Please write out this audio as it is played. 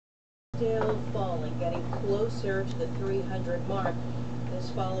still falling, getting closer to the 300 mark. This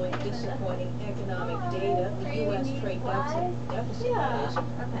following disappointing economic data. The U.S. trade deficit that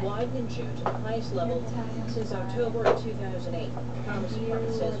is, widened in June to the highest level since October of 2008. The Commerce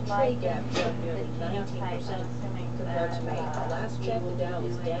Department says the trade gap jumped nearly 19% compared to May. Last check, the Dow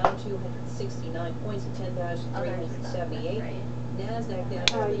was down 269 points at 10,378. NASDAQ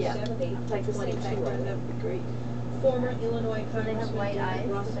down nearly 70 to 22. That would be great. Former Illinois Congressman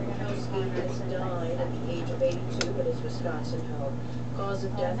Egeth has died at the age of 82 at his Wisconsin home. Cause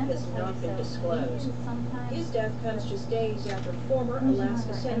of death has not been disclosed. His death comes just days after former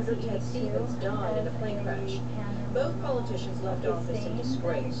Alaska Senator Ted Stevens died in a plane crash. Both politicians left office in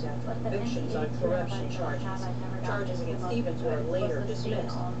disgrace after convictions on corruption charges. Charges against Stevens were later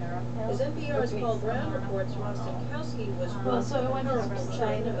dismissed. As NPR's Paul Brown reports, Rostenkowski was once a powerful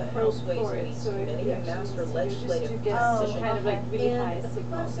chairman of the House Ways and Means Committee, a master legislative politician, and a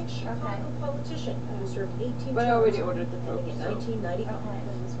classic Chicago politician who served 18 terms in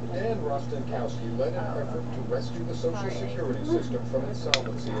 1995. Dan Rostenkowski led an effort to rescue the Social Security system from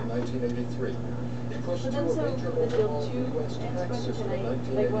insolvency in 1983. He pushed to a major overhaul of the U.S. tax system in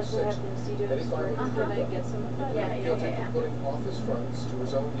 1986, and he finally prevailed. He pleaded guilty to putting office funds to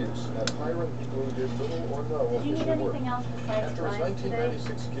his own use and hiring people who did little or no official work. After his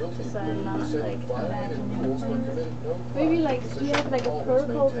 1996 guilty plea, he said violent and rules were committed no crime. Maybe like, do you have like a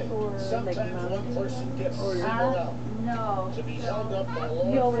protocol for like sometimes one person gets singled out to be held up by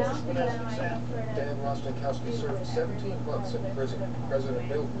law enforcement as an example. Dan Rostenkowski served 17 months in prison. President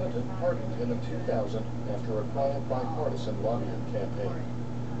Bill Clinton pardoned him in 2000 after a quiet bipartisan lobbying campaign.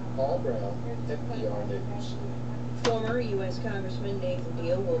 Paul Brown, NPR News. Former U.S. Congressman Nathan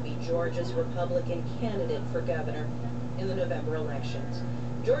Deal will be Georgia's Republican candidate for governor in the November elections.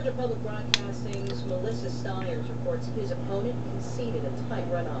 Georgia Public Broadcasting's Melissa Stiers reports his opponent conceded a tight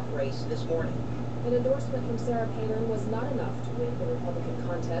runoff race this morning. An endorsement from Sarah Palin was not enough to win the Republican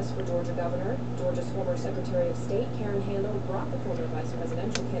contest for Georgia governor. Georgia's former Secretary of State, Karen Handel, brought the former vice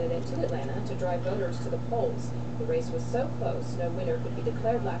presidential candidate to Atlanta to drive voters to the polls. The race was so close, no winner could be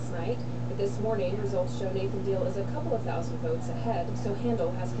declared last night. But this morning, results show Nathan Deal is a couple of thousand votes ahead, so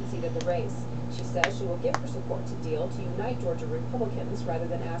Handel has conceded the race. She says she will give her support to Deal to unite Georgia Republicans rather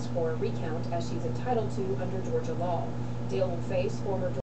than ask for a recount, as she's entitled to under Georgia law. Deal will face former